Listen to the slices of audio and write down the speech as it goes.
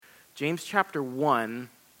James chapter 1,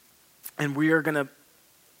 and we are going to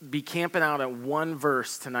be camping out at one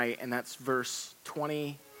verse tonight, and that's verse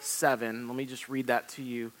 27. Let me just read that to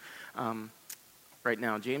you right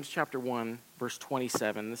now. James chapter 1, verse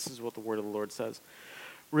 27. This is what the word of the Lord says.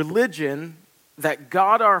 Religion that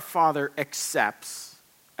God our Father accepts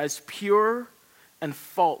as pure and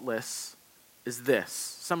faultless is this.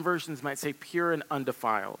 Some versions might say pure and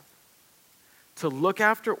undefiled. To look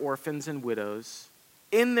after orphans and widows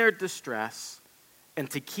in their distress and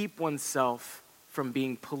to keep oneself from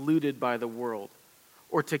being polluted by the world,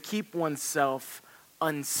 or to keep oneself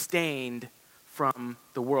unstained from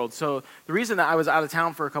the world. So the reason that I was out of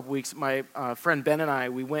town for a couple weeks, my friend Ben and I,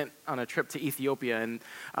 we went on a trip to Ethiopia. And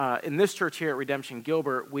in this church here at Redemption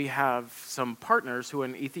Gilbert, we have some partners who are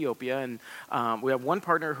in Ethiopia. And we have one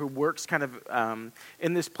partner who works kind of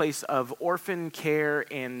in this place of orphan care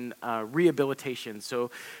and rehabilitation.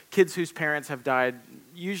 So kids whose parents have died,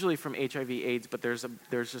 usually from HIV/AIDS, but there's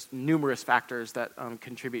just numerous factors that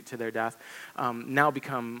contribute to their death, now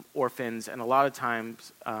become orphans, and a lot of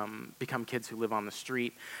times become kids who live on the street,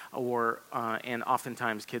 and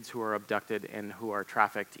oftentimes kids who are abducted and who are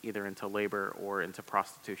trafficked either into labor or into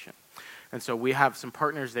prostitution. And so we have some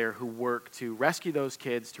partners there who work to rescue those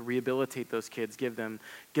kids, to rehabilitate those kids, get them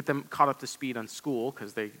caught up to speed on school,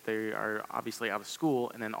 because they are obviously out of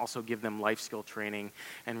school, and then also give them life skill training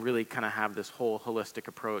and really kind of have this whole holistic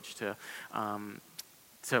approach to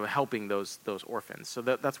helping those orphans. So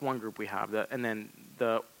that's one group we have. And then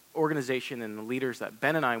the organization and the leaders that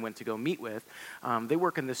Ben and I went to go meet with, they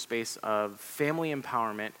work in this space of family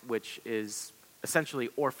empowerment, which is essentially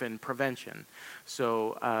orphan prevention.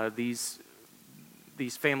 So these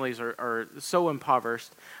families are so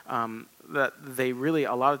impoverished that they really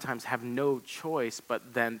a lot of times have no choice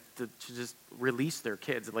but then to just release their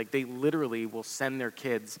kids. Like, they literally will send their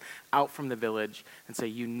kids out from the village and say,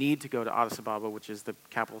 you need to go to Addis Ababa, which is the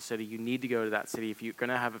capital city. You need to go to that city. If you're going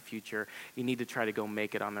to have a future, you need to try to go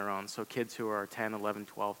make it on their own. So kids who are 10, 11,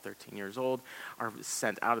 12, 13 years old are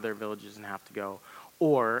sent out of their villages and have to go.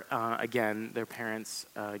 Or, again, their parents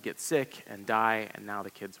get sick and die, and now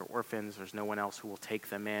the kids are orphans. There's no one else who will take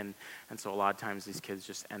them in, and so a lot of times these kids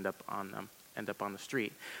just end up on the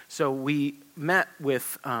street. So we met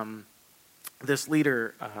with this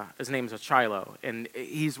leader. His name is Achilo, and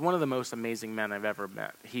he's one of the most amazing men I've ever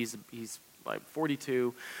met. He's like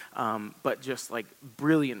 42, but just like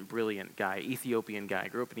brilliant guy, Ethiopian guy.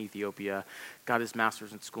 Grew up in Ethiopia, got his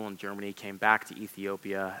master's in school in Germany, came back to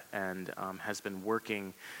Ethiopia, and has been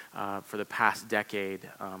working for the past decade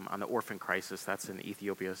on the orphan crisis that's in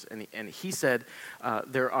Ethiopia. And he said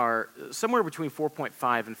there are somewhere between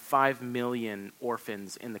 4.5 and 5 million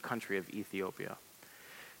orphans in the country of Ethiopia.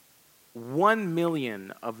 1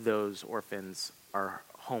 million of those orphans are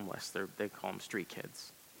homeless. They call them street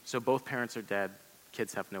kids. So both parents are dead,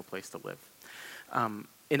 kids have no place to live.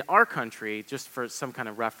 In our country, just for some kind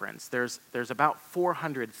of reference, there's about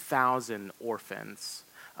 400,000 orphans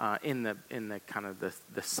in the kind of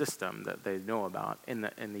the system that they know about in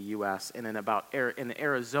the U.S. And in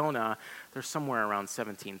Arizona, there's somewhere around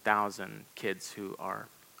 17,000 kids who are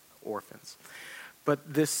orphans.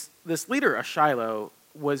 But this leader, Achilo,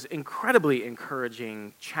 was incredibly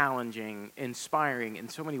encouraging, challenging, inspiring in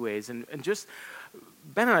so many ways, and just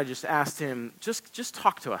Ben and I just asked him, just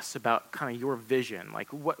talk to us about kind of your vision. Like,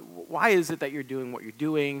 why is it that you're doing what you're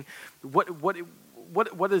doing? What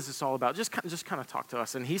is this all about? Just kind of talk to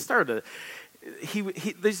us. And he started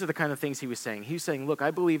these are the kind of things he was saying. He was saying, look,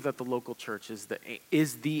 I believe that the local church is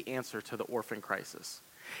the answer to the orphan crisis.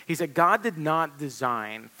 He said, God did not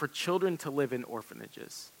design for children to live in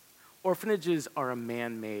orphanages. Orphanages are a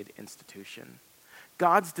man-made institution.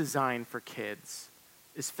 God's design for kids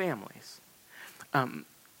is families.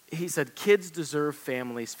 He said, kids deserve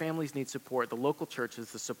families. Families need support. The local church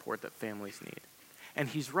is the support that families need. And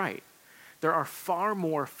he's right. There are far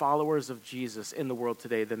more followers of Jesus in the world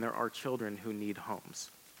today than there are children who need homes.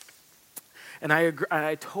 And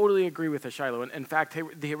I totally agree with Achilo. In fact,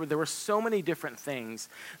 there were so many different things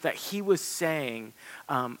that he was saying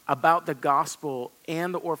about the gospel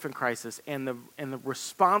and the orphan crisis and the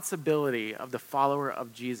responsibility of the follower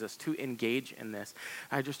of Jesus to engage in this.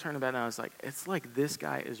 I just turned to Ben and I was like, it's like this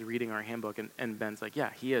guy is reading our handbook. And Ben's like,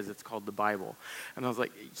 yeah, he is. It's called the Bible. And I was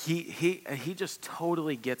like, he just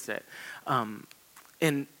totally gets it.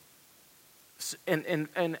 And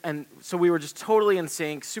so we were just totally in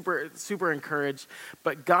sync, super encouraged.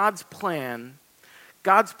 But God's plan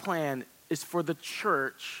is for the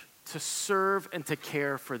church to serve and to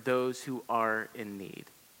care for those who are in need,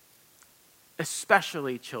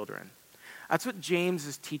 especially children. That's what James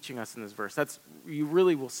is teaching us in this verse. You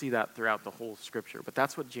really will see that throughout the whole scripture, but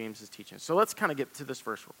that's what James is teaching. So let's kind of get to this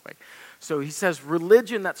verse real quick. So he says,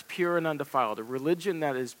 religion that's pure and undefiled, a religion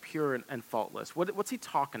that is pure and faultless. What's he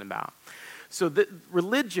talking about? So the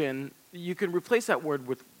religion, you can replace that word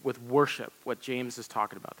with worship, what James is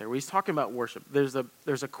talking about there. When he's talking about worship, there's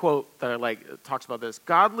a quote that I like, it talks about this.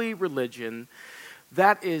 Godly religion,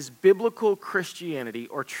 that is biblical Christianity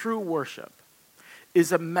or true worship,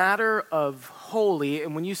 is a matter of holy.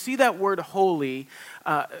 And when you see that word holy,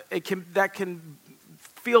 that can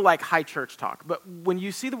feel like high church talk. But when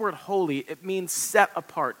you see the word holy, it means set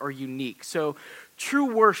apart or unique. So true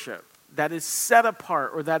worship that is set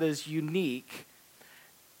apart or that is unique,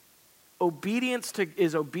 obedience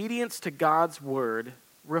to God's word,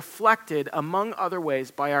 reflected, among other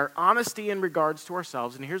ways, by our honesty in regards to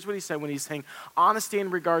ourselves. And here's what he said when he's saying honesty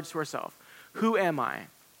in regards to ourselves. Who am I?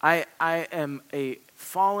 I am a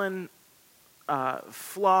fallen,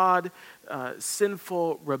 flawed,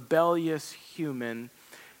 sinful, rebellious human,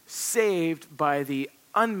 saved by the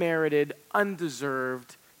unmerited,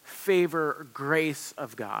 undeserved favor, grace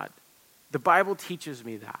of God. The Bible teaches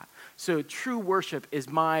me that. So true worship is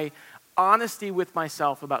my honesty with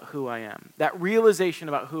myself about who I am, that realization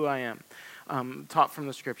about who I am, taught from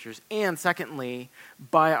the scriptures. And secondly,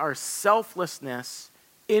 by our selflessness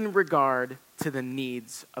in regard to the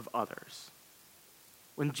needs of others.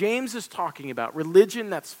 When James is talking about religion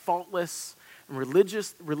that's faultless, and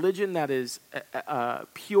religion that is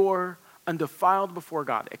pure, undefiled before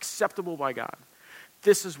God, acceptable by God,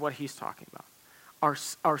 this is what he's talking about.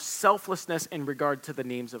 Our selflessness in regard to the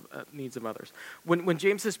needs of others. When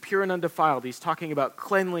James says pure and undefiled, he's talking about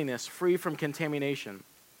cleanliness, free from contamination.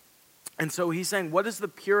 And so he's saying, what is the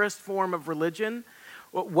purest form of religion?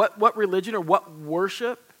 What religion or what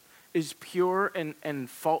worship is pure and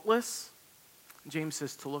faultless? James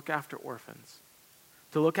says to look after orphans,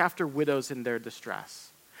 to look after widows in their distress,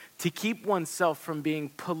 to keep oneself from being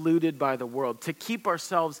polluted by the world, to keep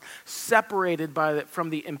ourselves separated from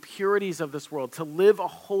the impurities of this world, to live a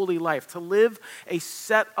holy life, to live a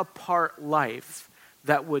set-apart life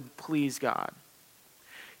that would please God.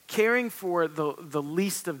 Caring for the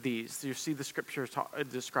least of these, you see the scriptures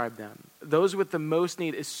describe them. Those with the most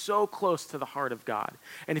need is so close to the heart of God.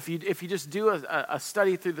 And if you just do a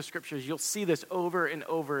study through the scriptures, you'll see this over and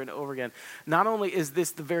over and over again. Not only is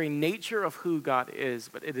this the very nature of who God is,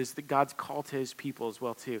 but it is God's call to his people as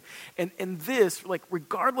well too. And this, like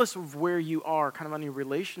regardless of where you are kind of on your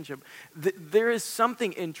relationship, there is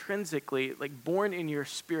something intrinsically like born in your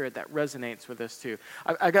spirit that resonates with this too.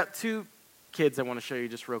 I got two kids I want to show you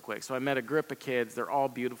just real quick. So I met a group of kids. They're all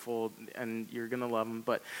beautiful, and you're going to love them.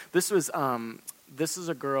 But this is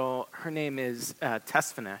a girl. Her name is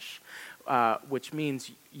Tesfanesh, which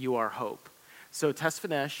means you are hope. So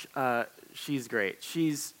Tesfanesh, she's great.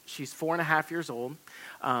 She's 4.5 years old.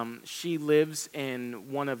 She lives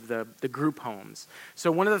in one of the group homes.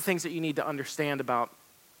 So one of the things that you need to understand about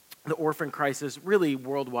the orphan crisis, really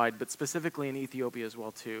worldwide, but specifically in Ethiopia as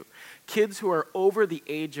well too. Kids who are over the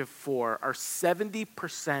age of 4 are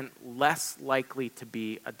 70% less likely to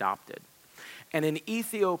be adopted. And in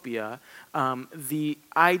Ethiopia, the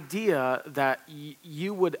idea that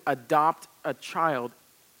you would adopt a child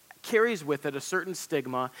carries with it a certain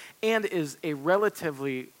stigma and is a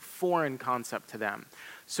relatively foreign concept to them.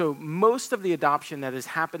 So most of the adoption that has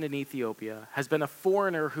happened in Ethiopia has been a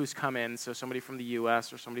foreigner who's come in, so somebody from the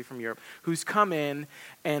US or somebody from Europe, who's come in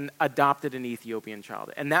and adopted an Ethiopian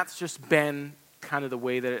child. And that's just been kind of the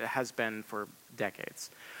way that it has been for decades.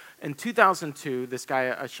 In 2002, this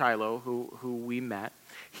guy, Shiloh, who we met,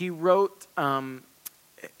 he wrote some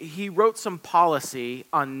policy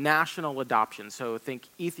on national adoption. So think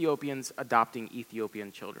Ethiopians adopting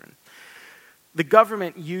Ethiopian children. The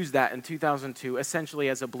government used that in 2002 essentially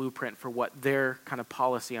as a blueprint for what their kind of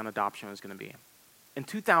policy on adoption was going to be. In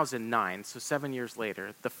 2009, so 7 years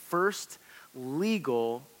later, the first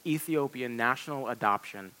legal Ethiopian national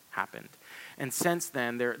adoption happened. And since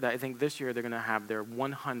then, I think this year they're going to have their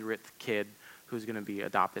 100th kid who's going to be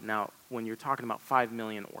adopted. Now, when you're talking about 5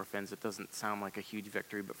 million orphans, it doesn't sound like a huge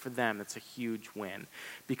victory, but for them, it's a huge win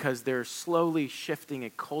because they're slowly shifting a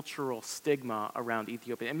cultural stigma around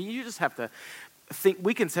Ethiopia. I mean, you just have to think,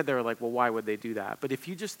 we can sit there like, well, why would they do that? But if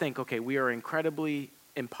you just think, okay, we are incredibly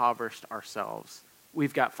impoverished ourselves.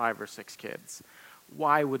 We've got 5 or 6 kids.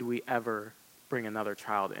 Why would we ever bring another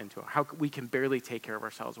child into it? We can barely take care of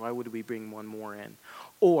ourselves. Why would we bring one more in?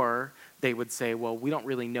 Or they would say, well, we don't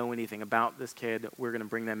really know anything about this kid. We're going to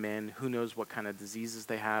bring them in. Who knows what kind of diseases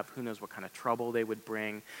they have? Who knows what kind of trouble they would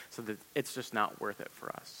bring? So that it's just not worth it for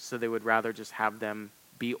us. So they would rather just have them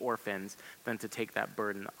be orphans than to take that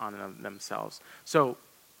burden on themselves. So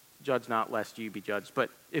judge not lest you be judged. But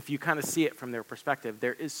if you kind of see it from their perspective,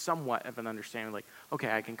 there is somewhat of an understanding like,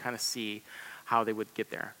 okay, I can kind of see how they would get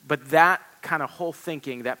there. But that kind of whole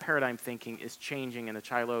thinking, that paradigm thinking is changing in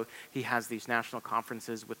Achilo. He has these national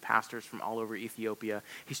conferences with pastors from all over Ethiopia.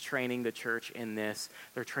 He's training the church in this.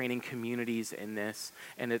 They're training communities in this.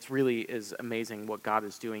 And it really is amazing what God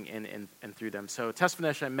is doing in and through them. So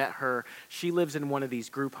Tesfanesh, I met her. She lives in one of these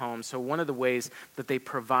group homes. So one of the ways that they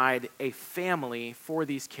provide a family for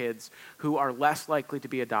these kids who are less likely to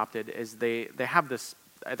be adopted is they have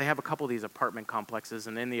a couple of these apartment complexes,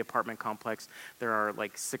 and in the apartment complex, there are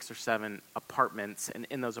like 6 or 7 apartments, and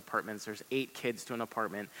in those apartments, there's 8 kids to an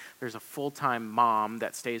apartment. There's a full-time mom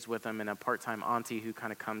that stays with them and a part-time auntie who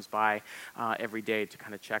kind of comes by every day to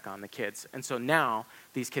kind of check on the kids. And so now,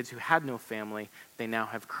 these kids who had no family, they now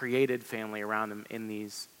have created family around them in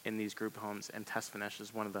these group homes, and Tesfanesh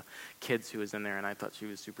is one of the kids who was in there, and I thought she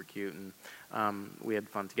was super cute, and we had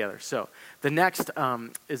fun together. So the next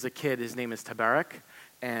is a kid. His name is Tabarak.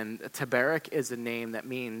 And Tabarak is a name that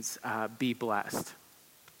means be blessed.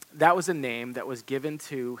 That was a name that was given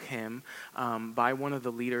to him by one of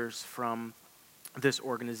the leaders from this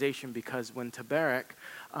organization, because when Tabarak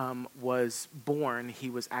was born, he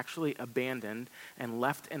was actually abandoned and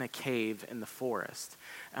left in a cave in the forest.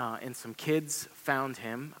 And some kids found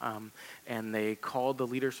him, and they called the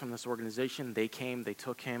leaders from this organization. They came, they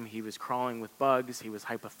took him. He was crawling with bugs. He was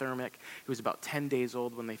hypothermic. He was about 10 days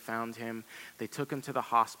old when they found him. They took him to the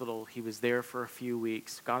hospital. He was there for a few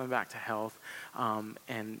weeks, got him back to health.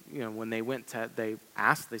 And when they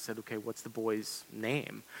they said, okay, what's the boy's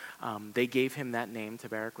name? They gave him that name,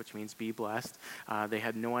 Tabarak, which means be blessed. They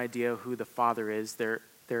had no idea who the father is. Their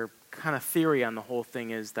kind of theory on the whole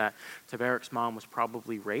thing is that Tabarak's mom was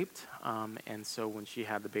probably raped, and so when she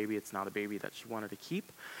had the baby, it's not a baby that she wanted to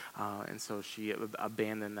keep, and so she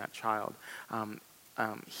abandoned that child.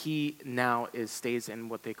 He now stays in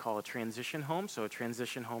what they call a transition home. So a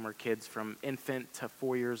transition home are kids from infant to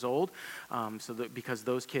 4 years old. Because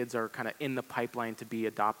those kids are kind of in the pipeline to be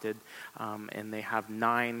adopted, and they have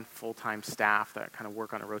 9 full-time staff that kind of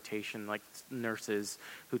work on a rotation, like nurses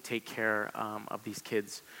who take care of these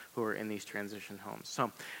kids who are in these transition homes.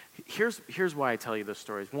 So here's why I tell you those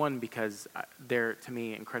stories. One, because they're, to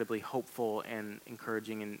me, incredibly hopeful and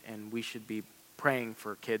encouraging, and we should be praying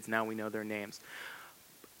for kids. Now we know their names.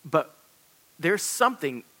 But there's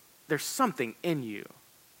something in you.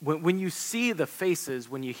 When you see the faces,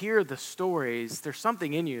 when you hear the stories, there's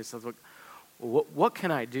something in you that says, what can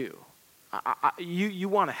I do? You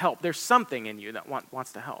want to help. There's something in you that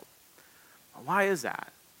wants to help. Why is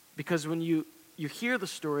that? Because when you hear the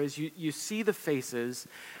stories, you see the faces,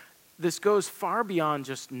 this goes far beyond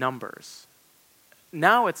just numbers.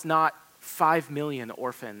 Now it's not 5 million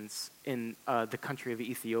orphans in the country of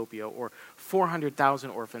Ethiopia, or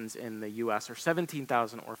 400,000 orphans in the U.S., or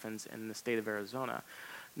 17,000 orphans in the state of Arizona.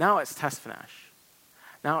 Now it's Tesfanesh.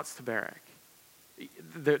 Now it's Tabarak.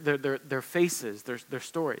 Their faces, their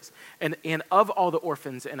stories. And of all the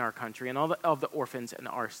orphans in our country, and of the orphans in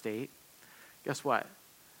our state, guess what?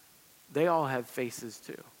 They all have faces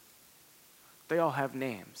too. They all have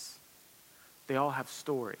names. They all have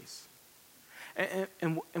stories.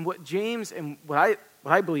 And what James and what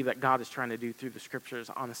I believe that God is trying to do through the scriptures,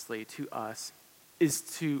 honestly, to us, is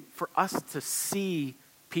for us to see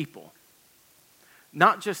people.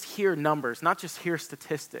 Not just hear numbers, not just hear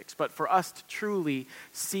statistics, but for us to truly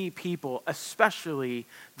see people, especially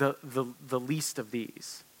the least of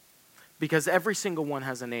these. Because every single one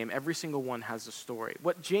has a name, every single one has a story.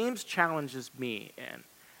 What James challenges me in,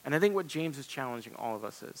 and I think what James is challenging all of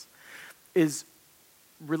us is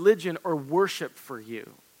religion or worship for you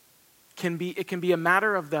can be a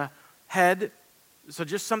matter of the head, so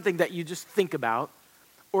just something that you just think about,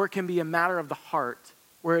 or it can be a matter of the heart,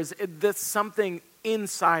 whereas there's something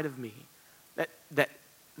inside of me that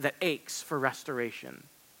aches for restoration.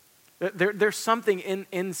 There's something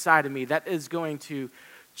inside of me that is going to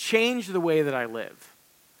change the way that I live.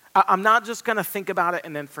 I'm not just going to think about it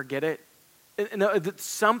and then forget it. No, it's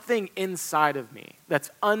something inside of me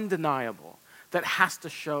that's undeniable, that has to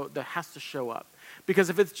show up. Because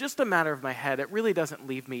if it's just a matter of my head, it really doesn't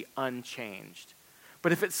leave me unchanged.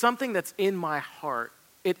 But if it's something that's in my heart,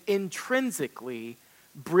 it intrinsically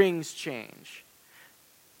brings change.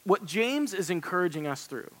 What James is encouraging us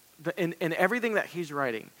through, in everything that he's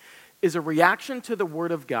writing, is a reaction to the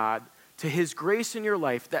Word of God, to His grace in your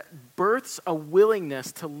life that births a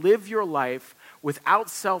willingness to live your life without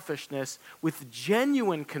selfishness, with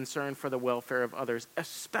genuine concern for the welfare of others,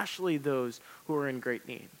 especially those who are in great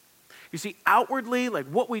need. You see, outwardly, like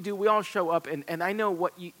what we do, we all show up, and I know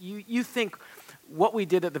what you think what we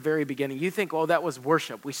did at the very beginning. You think, oh, that was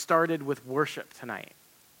worship. We started with worship tonight.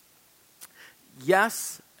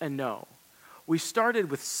 Yes and no. We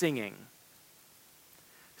started with singing.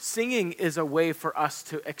 Singing is a way for us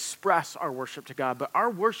to express our worship to God, but our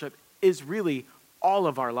worship is really all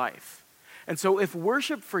of our life. And so if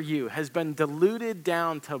worship for you has been diluted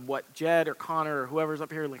down to what Jed or Connor or whoever's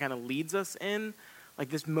up here kind of leads us in, like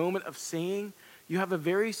this moment of singing, you have a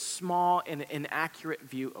very small and inaccurate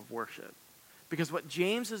view of worship. Because what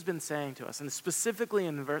James has been saying to us, and specifically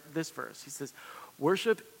in this verse, he says,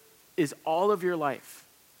 worship is all of your life.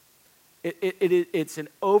 It's an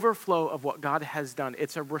overflow of what God has done.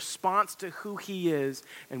 It's a response to who he is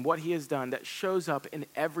and what he has done that shows up in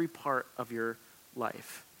every part of your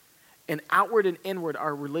life. And outward and inward,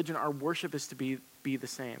 our religion, our worship is to be the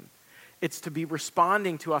same. It's to be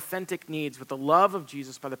responding to authentic needs with the love of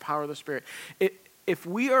Jesus by the power of the Spirit. If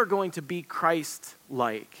we are going to be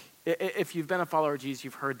Christ-like, if you've been a follower of Jesus,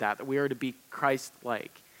 you've heard that we are to be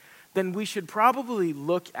Christ-like, then we should probably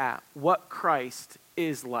look at what Christ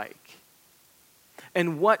is like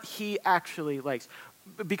and what he actually likes.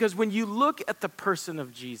 Because when you look at the person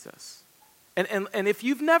of Jesus, and if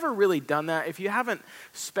you've never really done that, if you haven't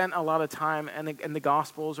spent a lot of time in the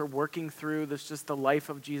Gospels or working through this, just the life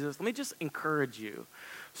of Jesus, let me just encourage you.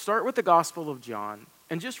 Start with the Gospel of John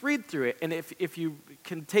and just read through it. And if you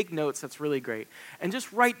can take notes, that's really great. And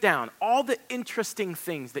just write down all the interesting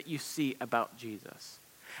things that you see about Jesus.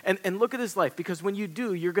 And look at his life, because when you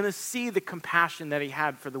do, you're going to see the compassion that he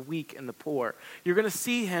had for the weak and the poor. You're going to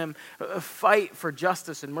see him fight for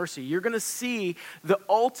justice and mercy. You're going to see the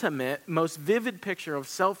ultimate, most vivid picture of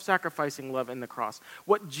self-sacrificing love in the cross.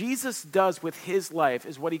 What Jesus does with his life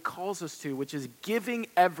is what he calls us to, which is giving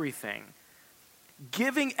everything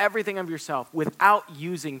of yourself without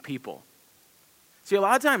using people. See, a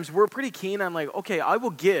lot of times we're pretty keen on like, okay, I will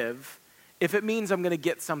give if it means I'm going to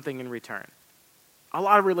get something in return. A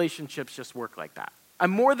lot of relationships just work like that.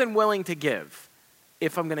 I'm more than willing to give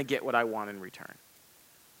if I'm going to get what I want in return.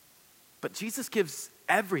 But Jesus gives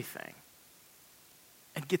everything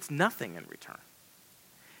and gets nothing in return.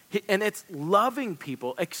 And it's loving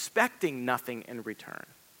people, expecting nothing in return.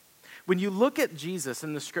 When you look at Jesus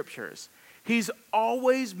in the scriptures, he's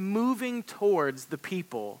always moving towards the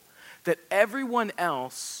people that everyone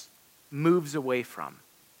else moves away from.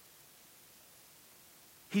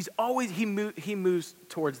 He moves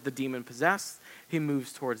towards the demon-possessed. He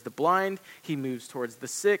moves towards the blind. He moves towards the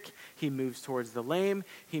sick. He moves towards the lame.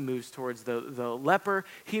 He moves towards the leper.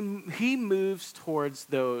 He moves towards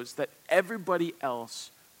those that everybody else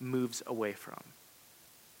moves away from.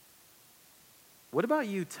 What about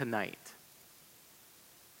you tonight?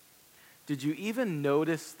 Did you even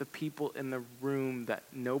notice the people in the room that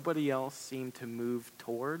nobody else seemed to move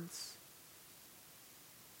towards?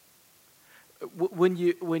 When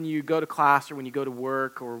you go to class or when you go to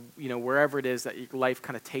work or wherever it is that your life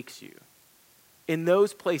kind of takes you, in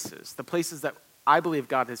those places, the places that I believe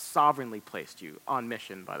God has sovereignly placed you on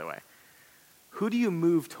mission, by the way, who do you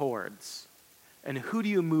move towards and who do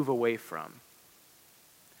you move away from?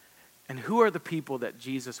 And who are the people that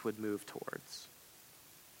Jesus would move towards?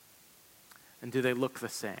 And do they look the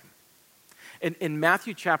same? In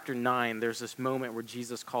Matthew chapter 9, there's this moment where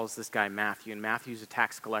Jesus calls this guy Matthew, and Matthew's a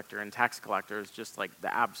tax collector, and tax collector is just like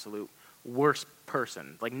the absolute worst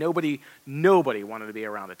person. Like nobody wanted to be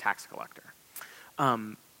around a tax collector.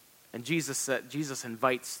 And Jesus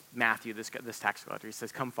invites Matthew, this tax collector. He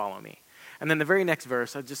says, "Come follow me." And then the very next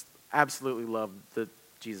verse, I just absolutely love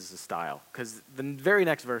Jesus' style, because the very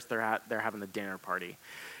next verse they're having the dinner party,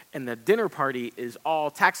 and the dinner party is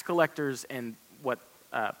all tax collectors and what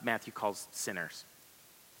Matthew calls sinners.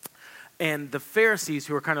 And the Pharisees,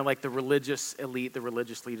 who are kind of like the religious elite, the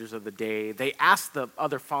religious leaders of the day, they ask the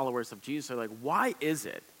other followers of Jesus, they're like, why is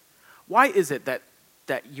it that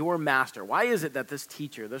your master, why is it that this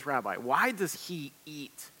teacher, this rabbi, why does he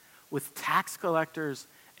eat with tax collectors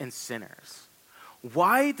and sinners?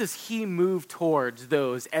 Why does he move towards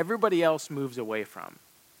those everybody else moves away from?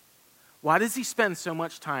 Why does he spend so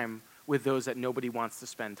much time with those that nobody wants to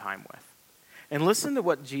spend time with? And listen to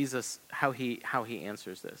what Jesus, how he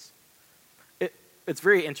answers this. It's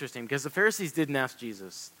very interesting because the Pharisees didn't ask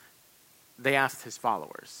Jesus. They asked his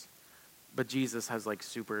followers. But Jesus has like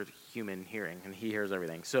superhuman hearing, and he hears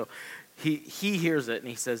everything. So he hears it, and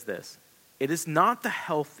he says this: "It is not the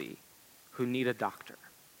healthy who need a doctor,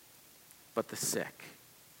 but the sick.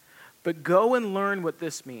 But go and learn what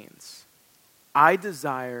this means. I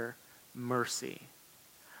desire mercy,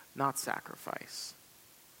 not sacrifice.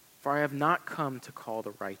 For I have not come to call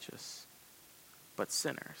the righteous, but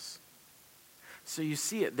sinners." So you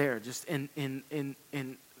see it there, just in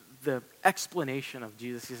the explanation of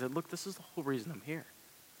Jesus. He said, look, this is the whole reason I'm here.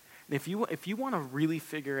 And if you want to really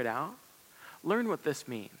figure it out, learn what this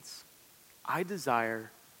means. I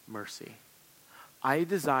desire mercy. I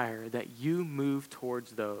desire that you move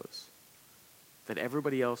towards those that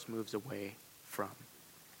everybody else moves away from.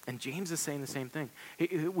 And James is saying the same thing.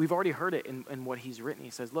 We've already heard it in what he's written. He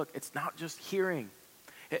says, look, it's not just hearing,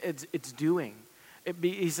 it's doing.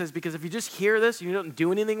 He says, because if you just hear this and you don't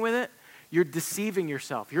do anything with it, you're deceiving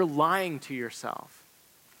yourself. You're lying to yourself.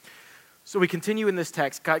 So we continue in this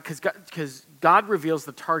text, because God reveals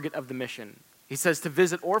the target of the mission. He says to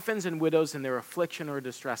visit orphans and widows in their affliction or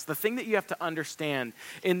distress. The thing that you have to understand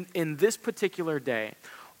in this particular day,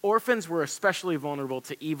 orphans were especially vulnerable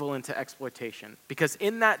to evil and to exploitation. Because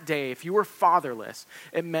in that day, if you were fatherless,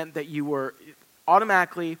 it meant that you were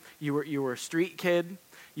automatically, you were a street kid,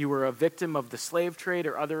 you were a victim of the slave trade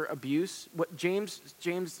or other abuse. What James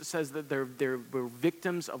says that they were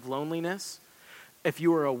victims of loneliness. If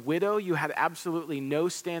you were a widow, you had absolutely no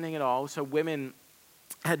standing at all. So women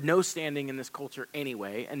had no standing in this culture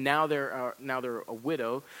anyway, and now they're a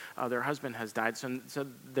widow. Their husband has died, so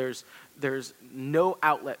there's no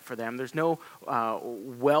outlet for them. There's no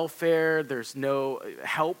welfare. There's no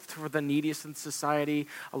help for the neediest in society.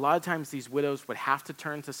 A lot of times these widows would have to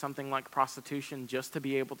turn to something like prostitution just to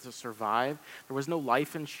be able to survive. There was no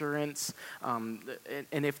life insurance, and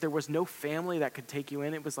if there was no family that could take you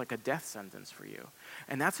in, it was like a death sentence for you.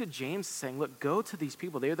 And that's what James is saying. Look, go to these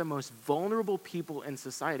people. They are the most vulnerable people in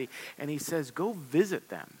society. And he says, go visit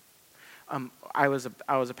them. I was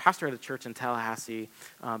a pastor at a church in Tallahassee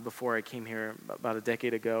before I came here about a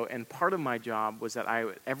decade ago. And part of my job was that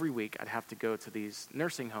every week I'd have to go to these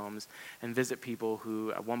nursing homes and visit people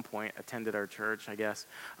who at one point attended our church, I guess.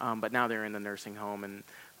 But now they're in the nursing home. And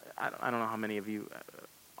I don't know how many of you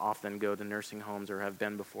often go to nursing homes or have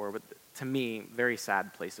been before, but to me, very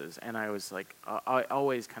sad places. And I was like, I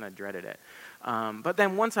always kind of dreaded it. But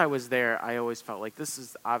then once I was there, I always felt like this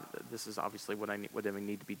is obviously what I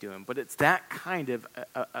need to be doing. But it's that kind of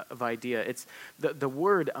idea. It's the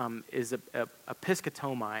word is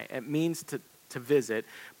episkotomai. It means to visit,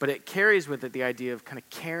 but it carries with it the idea of kind of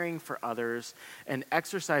caring for others and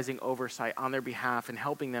exercising oversight on their behalf and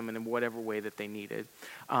helping them in whatever way that they needed.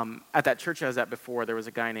 At that church I was at before, there was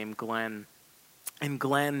a guy named Glenn, and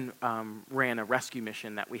Glenn ran a rescue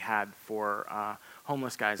mission that we had for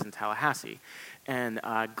homeless guys in Tallahassee. And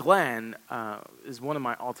Glenn is one of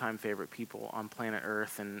my all-time favorite people on planet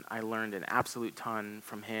Earth, and I learned an absolute ton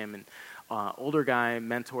from him. And older guy,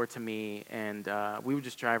 mentor to me, and we would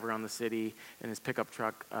just drive around the city in his pickup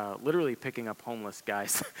truck, literally picking up homeless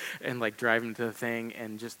guys and like driving to the thing.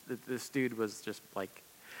 And just this dude was just like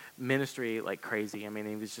ministry like crazy. I mean,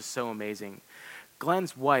 he was just so amazing.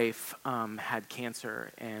 Glenn's wife had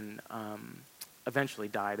cancer and eventually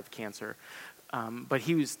died of cancer, but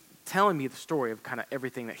he was telling me the story of kind of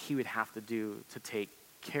everything that he would have to do to take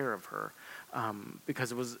care of her,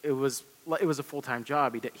 because it was a full-time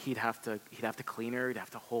job. He'd have to clean her, he'd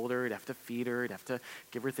have to hold her, he'd have to feed her, he'd have to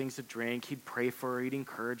give her things to drink, he'd pray for her, he'd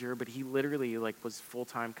encourage her, but he literally like was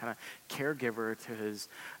full-time kind of caregiver to his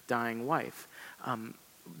dying wife.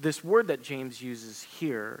 This word that James uses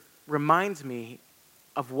here reminds me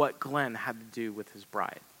of what Glenn had to do with his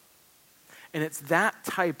bride. And it's that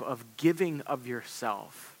type of giving of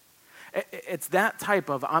yourself. It's that type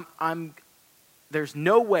of there's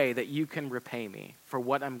no way that you can repay me for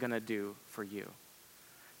what I'm going to do for you.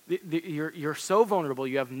 You're so vulnerable,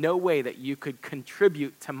 you have no way that you could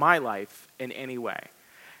contribute to my life in any way.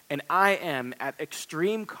 And I am, at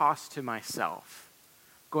extreme cost to myself,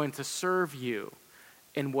 going to serve you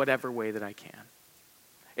in whatever way that I can.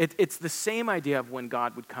 It's the same idea of when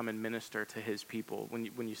God would come and minister to his people,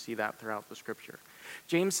 when you see that throughout the scripture.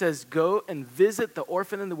 James says, go and visit the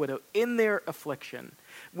orphan and the widow in their affliction.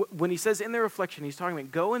 When he says in their affliction, he's talking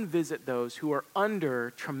about go and visit those who are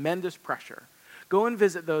under tremendous pressure. Go and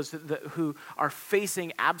visit those who are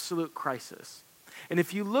facing absolute crisis. And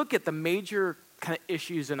if you look at the major kind of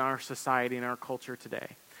issues in our society, in our culture today,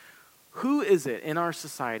 who is it in our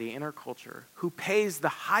society, in our culture, who pays the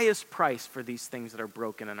highest price for these things that are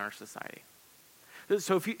broken in our society?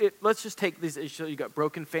 So let's just take these issues. You got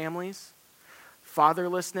broken families,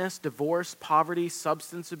 fatherlessness, divorce, poverty,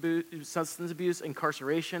 substance abuse,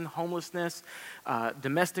 incarceration, homelessness,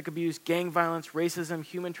 domestic abuse, gang violence, racism,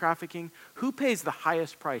 human trafficking. Who pays the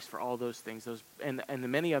highest price for all those things, and the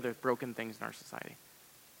many other broken things in our society?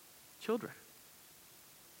 Children.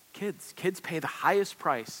 Kids pay the highest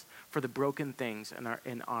price for the broken things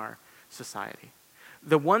in our society.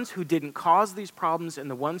 The ones who didn't cause these problems and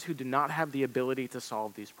the ones who do not have the ability to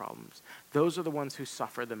solve these problems, those are the ones who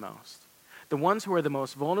suffer the most. The ones who are the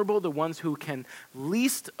most vulnerable, the ones who can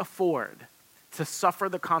least afford to suffer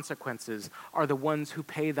the consequences, are the ones who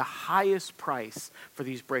pay the highest price for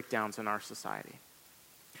these breakdowns in our society.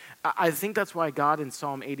 I think that's why God in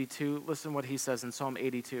Psalm 82, listen to what he says in Psalm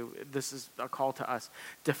 82. This is a call to us.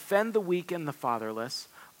 Defend the weak and the fatherless.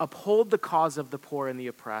 Uphold the cause of the poor and the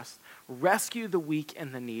oppressed. Rescue the weak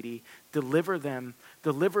and the needy. Deliver them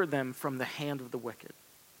from the hand of the wicked.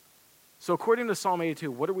 So according to Psalm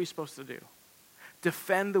 82, what are we supposed to do?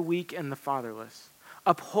 Defend the weak and the fatherless.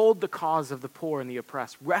 Uphold the cause of the poor and the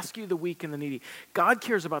oppressed. Rescue the weak and the needy. God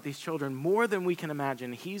cares about these children more than we can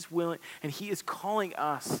imagine. He's willing, and he is calling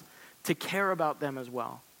us to care about them as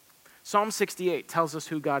well. Psalm 68 tells us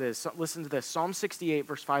who God is. So listen to this. Psalm 68,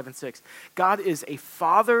 verse 5 and 6. God is a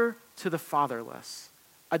father to the fatherless.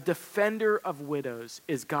 A defender of widows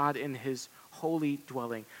is God in his holy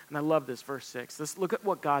dwelling. And I love this, verse 6. Let's look at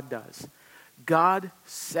what God does. God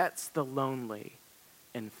sets the lonely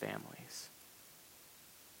in families.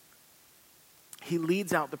 He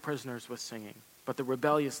leads out the prisoners with singing, but the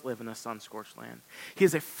rebellious live in a sun-scorched land. He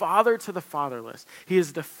is a father to the fatherless. He is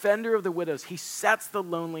a defender of the widows. He sets the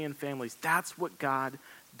lonely in families. That's what God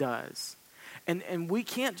does. And we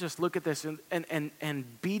can't just look at this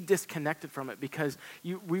and be disconnected from it, because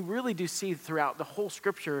we really do see throughout the whole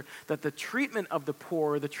scripture that the treatment of the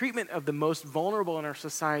poor, the treatment of the most vulnerable in our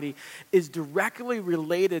society is directly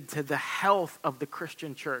related to the health of the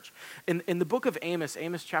Christian church. In the book of Amos,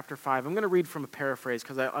 Amos chapter 5, I'm going to read from a paraphrase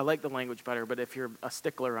because I like the language better, but if you're a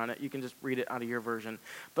stickler on it, you can just read it out of your version.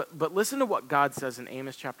 But listen to what God says in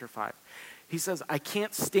Amos chapter 5. He says, I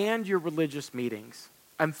can't stand your religious meetings.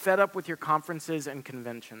 I'm fed up with your conferences and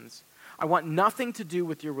conventions. I want nothing to do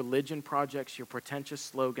with your religion projects, your pretentious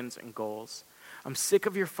slogans and goals. I'm sick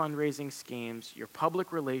of your fundraising schemes, your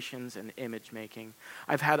public relations and image making.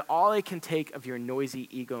 I've had all I can take of your noisy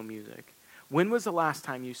ego music. When was the last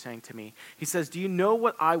time you sang to me? He says, do you know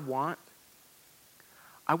what I want?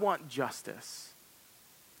 I want justice,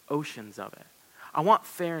 oceans of it. I want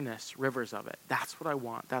fairness, rivers of it. That's what I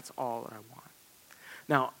want. That's all that I want.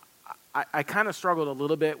 Now, I kind of struggled a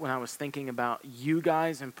little bit when I was thinking about you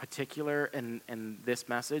guys in particular in this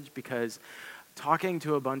message, because talking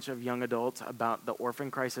to a bunch of young adults about the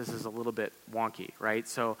orphan crisis is a little bit wonky, right?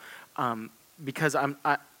 So because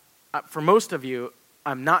for most of you,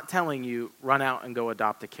 I'm not telling you run out and go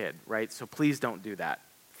adopt a kid, right? So please don't do that.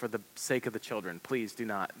 For the sake of the children, please do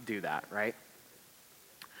not do that, right?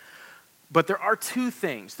 But there are two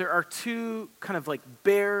things. There are two kind of like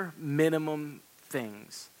bare minimum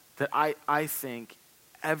things that I think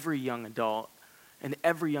every young adult and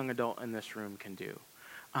every young adult in this room can do.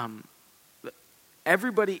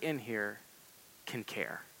 Everybody in here can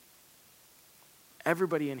care.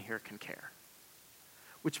 Everybody in here can care.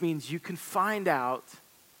 Which means you can find out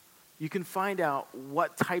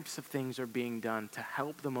what types of things are being done to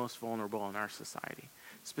help the most vulnerable in our society,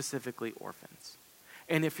 specifically orphans.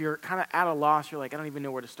 And if you're kind of at a loss, you're like, I don't even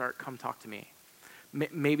know where to start, come talk to me.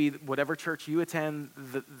 Maybe whatever church you attend,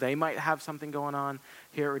 they might have something going on.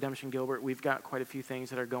 Here at Redemption Gilbert, we've got quite a few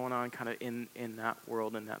things that are going on kind of in that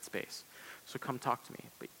world, in that space. So come talk to me.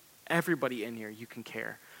 But everybody in here, you can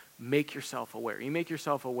care. Make yourself aware. You make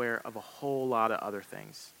yourself aware of a whole lot of other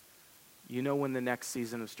things. You know when the next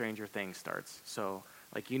season of Stranger Things starts. So,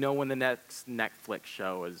 like, you know when the next Netflix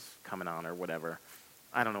show is coming on or whatever.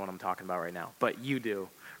 I don't know what I'm talking about right now, but you do,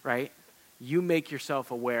 right? You make yourself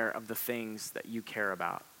aware of the things that you care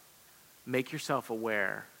about. Make yourself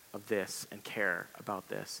aware of this and care about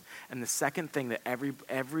this. And the second thing that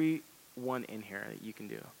everyone in here that you can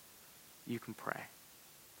do, you can pray.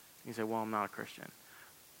 You say, well, I'm not a Christian.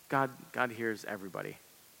 God hears everybody.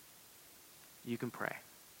 You can pray.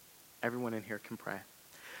 Everyone in here can pray.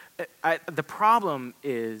 The problem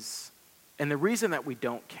is, and the reason that we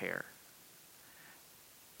don't care,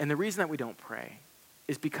 and the reason that we don't pray,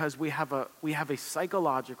 is because we have a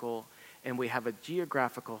psychological and we have a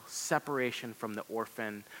geographical separation from the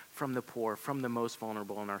orphan, from the poor, from the most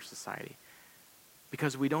vulnerable in our society,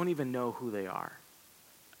 because we don't even know who they are.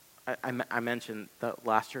 I mentioned the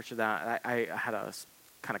last church of that. I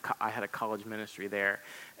had a college ministry there,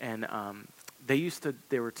 and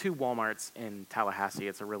there were two Walmarts in Tallahassee.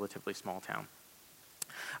 It's a relatively small town.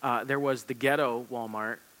 There was the ghetto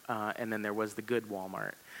Walmart, and then there was the good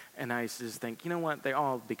Walmart. And I just think, you know what? They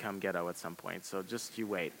all become ghetto at some point, so just you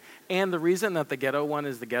wait. And the reason that the ghetto one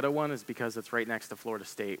is because it's right next to Florida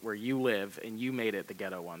State, where you live, and you made it the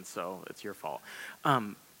ghetto one, so it's your fault.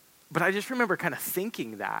 But I just remember kind of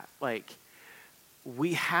thinking that, like,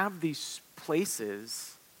 we have these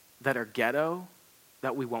places that are ghetto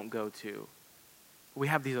that we won't go to. We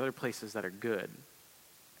have these other places that are good,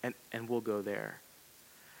 and we'll go there.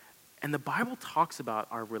 And the Bible talks about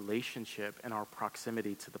our relationship and our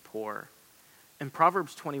proximity to the poor. In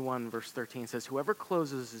Proverbs 21, verse 13 says, "Whoever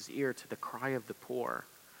closes his ear to the cry of the poor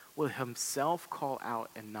will himself call out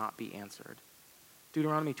and not be answered."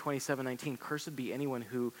 Deuteronomy 27:19, "Cursed be anyone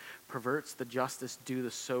who perverts the justice due the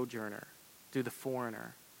sojourner, due the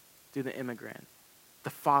foreigner, due the immigrant, the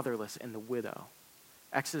fatherless, and the widow."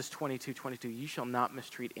 Exodus 22:22, "You shall not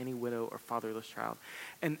mistreat any widow or fatherless child."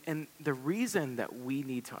 And the reason that we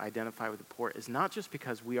need to identify with the poor is not just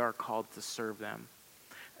because we are called to serve them.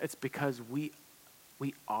 It's because we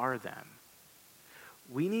are them.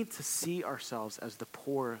 We need to see ourselves as the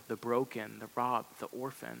poor, the broken, the robbed, the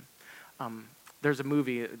orphan. There's a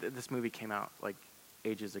movie, this movie came out like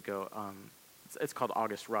ages ago. It's called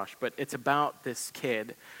August Rush, but it's about this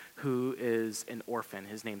kid who is an orphan.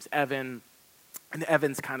 His name's Evan, and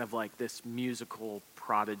Evan's kind of like this musical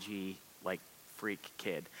prodigy, like freak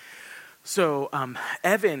kid. So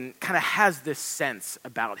Evan kind of has this sense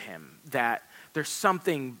about him that there's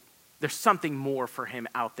something more for him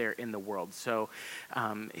out there in the world. So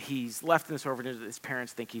he's left in this orphanage. His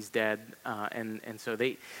parents think he's dead, and so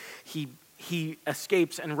he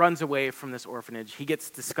escapes and runs away from this orphanage. He gets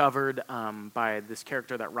discovered by this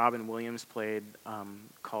character that Robin Williams played,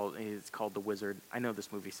 it's called The Wizard. I know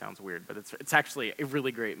this movie sounds weird, but it's actually a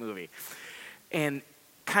really great movie. And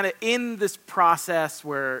kind of in this process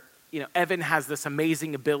where Evan has this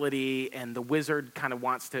amazing ability, and the wizard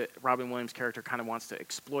Robin Williams' character kind of wants to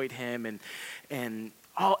exploit him, and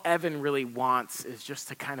all Evan really wants is just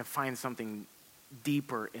to kind of find something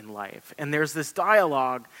deeper in life. And there's this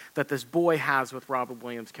dialogue that this boy has with Robin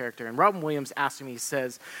Williams' character, and Robin Williams asks him, he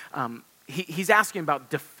says, he's asking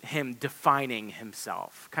about him defining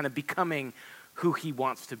himself, kind of becoming who he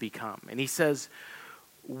wants to become. And he says,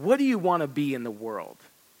 "What do you want to be in the world?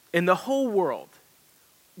 In the whole world,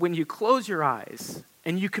 when you close your eyes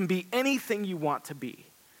and you can be anything you want to be,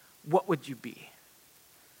 what would you be?"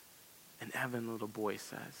 And Evan, little boy,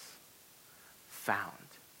 says, "Found."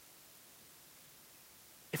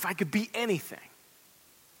 If I could be anything,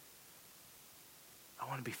 I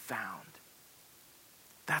want to be found.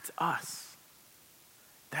 That's us.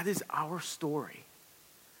 That is our story.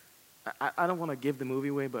 I don't want to give the movie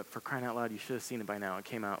away, but for crying out loud, you should have seen it by now. It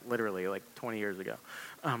came out literally like 20 years ago.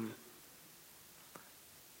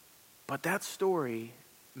 But that story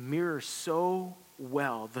mirrors so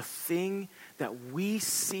well the thing that we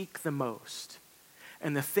seek the most.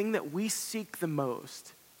 And the thing that we seek the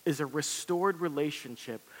most is a restored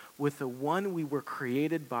relationship with the one we were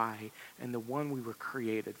created by and the one we were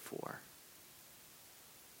created for.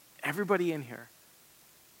 Everybody in here,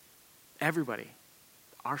 everybody,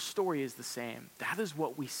 our story is the same. That is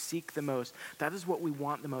what we seek the most. That is what we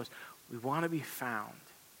want the most. We want to be found.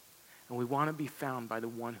 And we want to be found by the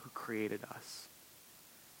one who created us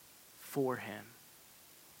for him.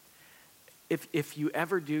 If you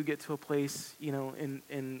ever do get to a place,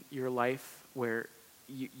 in your life where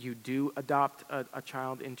you do adopt a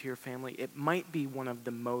child into your family, it might be one of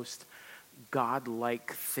the most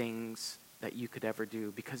God-like things that you could ever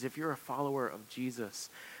do. Because if you're a follower of Jesus,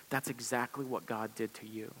 that's exactly what God did to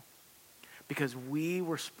you. Because we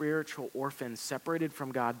were spiritual orphans, separated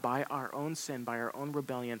from God by our own sin, by our own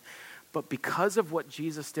rebellion. But because of what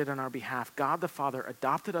Jesus did on our behalf, God the Father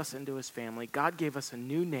adopted us into his family. God gave us a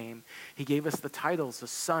new name. He gave us the titles of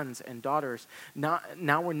sons and daughters. Now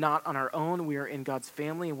we're not on our own. We are in God's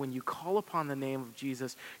family. And when you call upon the name of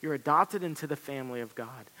Jesus, you're adopted into the family of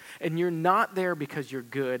God. And you're not there because you're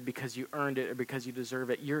good, because you earned it, or because you deserve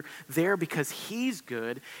it. You're there because he's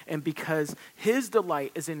good and because his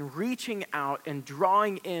delight is in reaching out and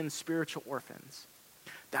drawing in spiritual orphans.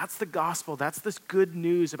 That's the gospel. That's this good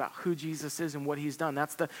news about who Jesus is and what he's done.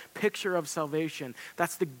 That's the picture of salvation.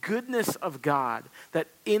 That's the goodness of God, that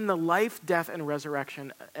in the life, death, and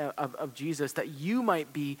resurrection of Jesus, that you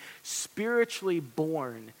might be spiritually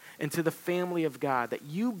born into the family of God, that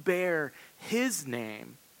you bear his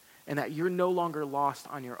name, and that you're no longer lost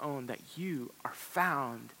on your own, that you are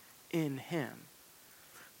found in him.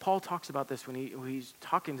 Paul talks about this when he's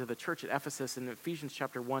talking to the church at Ephesus in Ephesians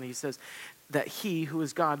chapter 1. He says that he, who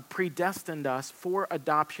is God, predestined us for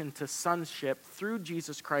adoption to sonship through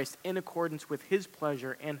Jesus Christ in accordance with his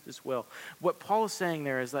pleasure and his will. What Paul is saying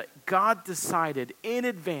there is that God decided in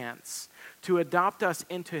advance to adopt us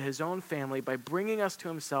into his own family by bringing us to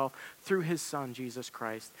himself through his son, Jesus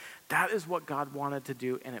Christ. That is what God wanted to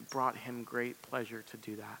do, and it brought him great pleasure to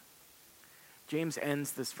do that. James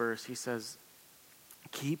ends this verse. He says,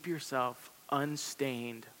 "Keep yourself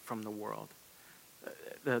unstained from the world.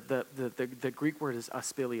 The Greek word is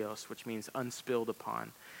aspilios, which means unspilled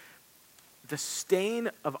upon. The stain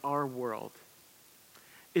of our world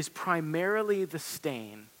is primarily the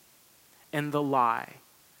stain and the lie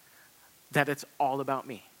that it's all about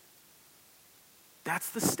me. That's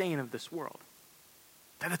the stain of this world.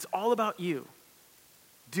 That it's all about you.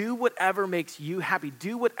 Do whatever makes you happy.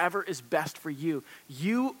 Do whatever is best for you.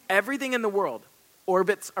 Everything in the world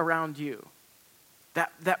orbits around you.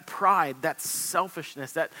 That pride, that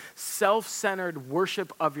selfishness, that self-centered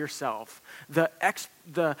worship of yourself,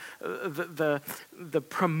 the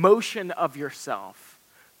promotion of yourself,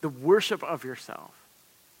 the worship of yourself,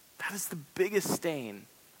 that is the biggest stain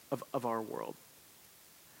of our world.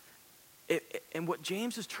 And what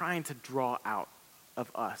James is trying to draw out of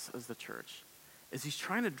us as the church is he's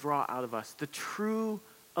trying to draw out of us the true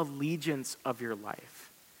allegiance of your life.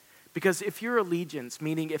 Because if your allegiance,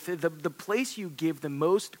 meaning if the place you give the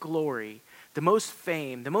most glory, the most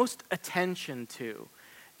fame, the most attention to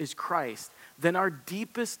is Christ, then our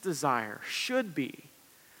deepest desire should be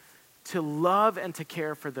to love and to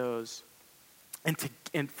care for those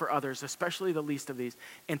and for others, especially the least of these,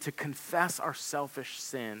 and to confess our selfish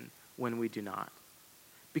sin when we do not.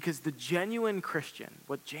 Because the genuine Christian,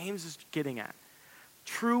 what James is getting at,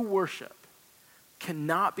 true worship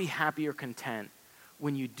cannot be happy or content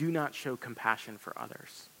when you do not show compassion for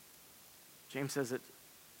others. James says it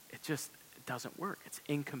doesn't work. It's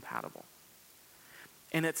incompatible.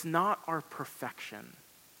 And it's not our perfection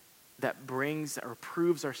that brings or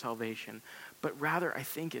proves our salvation, but rather I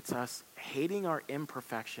think it's us hating our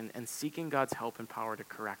imperfection and seeking God's help and power to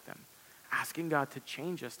correct them. Asking God to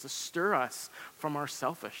change us, to stir us from our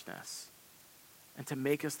selfishness, and to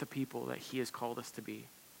make us the people that he has called us to be.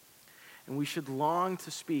 And we should long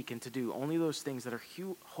to speak and to do only those things that are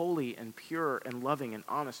holy and pure and loving and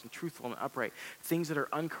honest and truthful and upright, things that are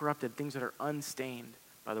uncorrupted, things that are unstained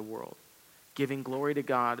by the world, giving glory to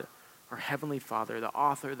God, our Heavenly Father, the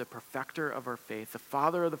author, the perfecter of our faith, the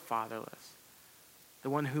Father of the fatherless, the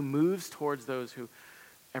one who moves towards those who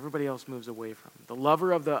everybody else moves away from, the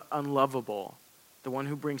lover of the unlovable, the one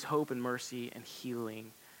who brings hope and mercy and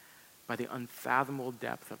healing by the unfathomable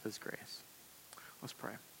depth of his grace. Let's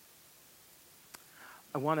pray.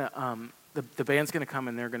 I want to, the band's going to come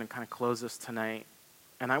and they're going to kind of close us tonight.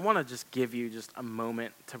 And I want to just give you just a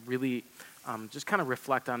moment to really just kind of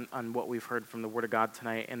reflect on what we've heard from the Word of God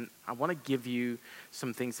tonight. And I want to give you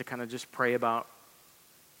some things to kind of just pray about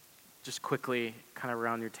just quickly kind of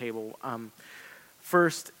around your table.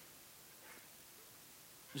 First,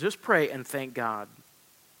 just pray and thank God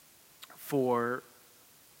for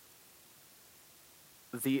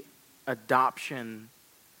the adoption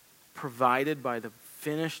provided by the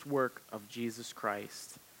finished work of Jesus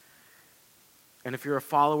Christ. And if you're a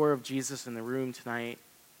follower of Jesus in the room tonight,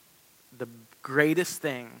 the greatest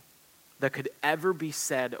thing that could ever be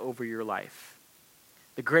said over your life,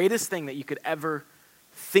 the greatest thing that you could ever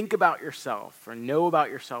think about yourself or know about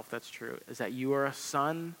yourself that's true, is that you are a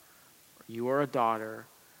son or you are a daughter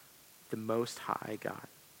of the Most High God.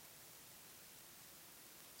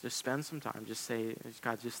 Just spend some time. Just say,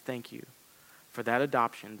 God, just thank you for that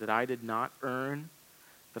adoption that I did not earn,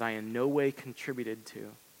 that I in no way contributed to.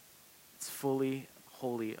 It's fully,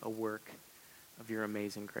 wholly a work of your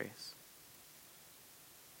amazing grace.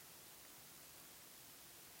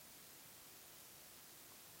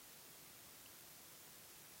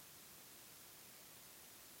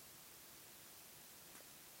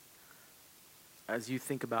 As you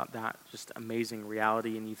think about that just amazing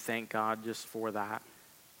reality and you thank God just for that,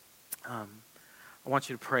 I want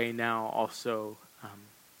you to pray now also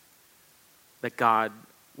that God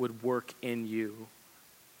would work in you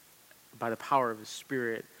by the power of his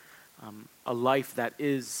Spirit, a life that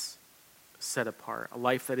is set apart, a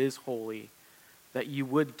life that is holy, that you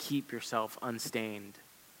would keep yourself unstained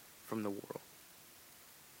from the world.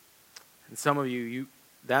 And some of you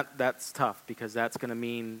that's tough because that's going to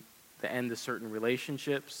mean the end of certain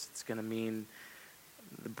relationships. It's going to mean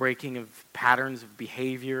the breaking of patterns of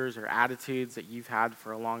behaviors or attitudes that you've had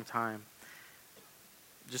for a long time.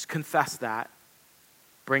 Just confess that.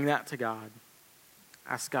 Bring that to God.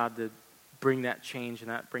 Ask God to bring that change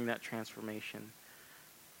and bring that transformation.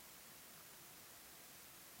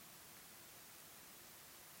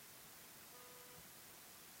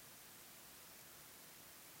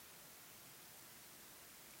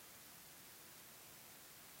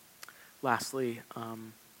 Lastly,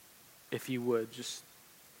 if you would, just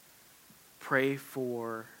pray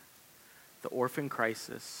for the orphan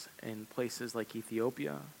crisis in places like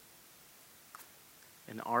Ethiopia,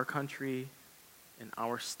 in our country, in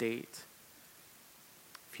our state,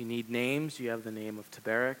 If you need names, you have the name of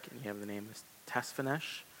Tabarak and you have the name of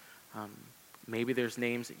Tesfanesh. Maybe there's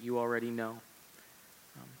names that you already know.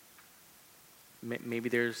 Maybe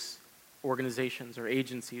there's organizations or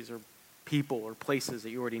agencies or people or places that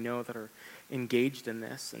you already know that are engaged in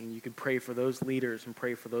this, and you could pray for those leaders and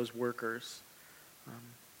pray for those workers.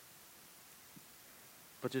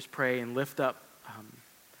 But just pray and lift up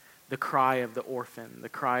the cry of the orphan, the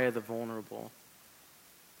cry of the vulnerable,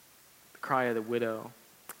 the cry of the widow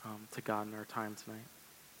to God in our time tonight.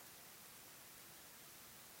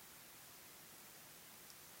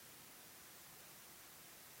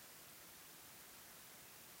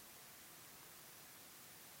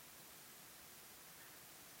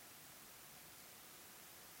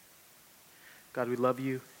 God, we love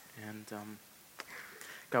you, and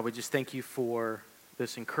God, we just thank you for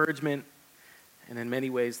this encouragement, and in many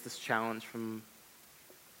ways this challenge from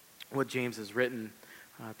what James has written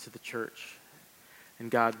to the church. And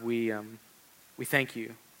God, we thank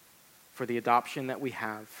you for the adoption that we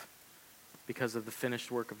have because of the finished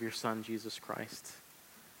work of your Son, Jesus Christ,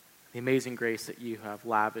 the amazing grace that you have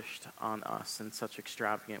lavished on us in such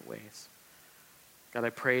extravagant ways. God, I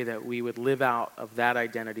pray that we would live out of that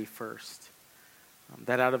identity first.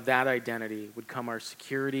 That out of that identity would come our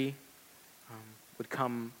security, would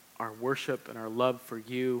come our worship and our love for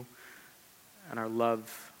you, and our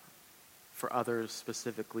love for others,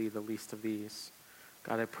 specifically the least of these.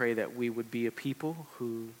 God, I pray that we would be a people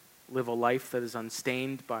who live a life that is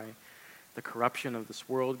unstained by the corruption of this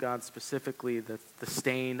world, God, specifically the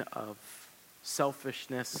stain of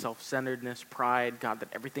selfishness, self-centeredness, pride, God, that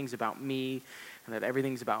everything's about me and that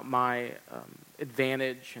everything's about my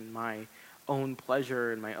advantage and my own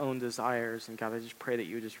pleasure and my own desires. And God, I just pray that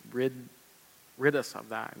you would just rid us of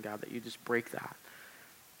that, and God, that you just break that.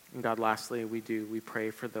 And God, lastly, we pray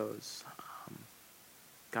for those,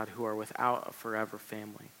 God, who are without a forever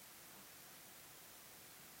family.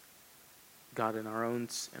 God, in our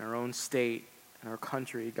own state, in our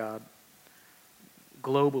country, God,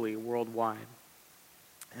 globally, worldwide.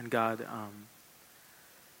 And God,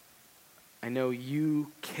 I know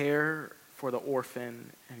you care for the orphan,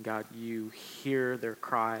 and God, you hear their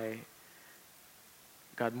cry,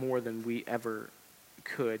 God, more than we ever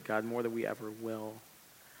could, God, more than we ever will.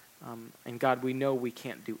 And God, we know we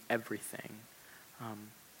can't do everything,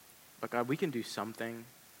 but God, we can do something.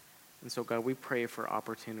 And so God, we pray for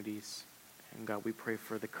opportunities, and God, we pray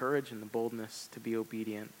for the courage and the boldness to be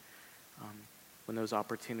obedient when those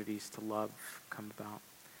opportunities to love come about.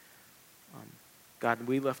 God,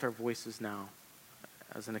 we lift our voices now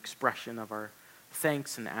as an expression of our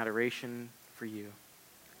thanks and adoration for you.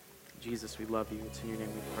 Jesus, we love you. It's in your name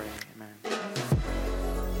we pray.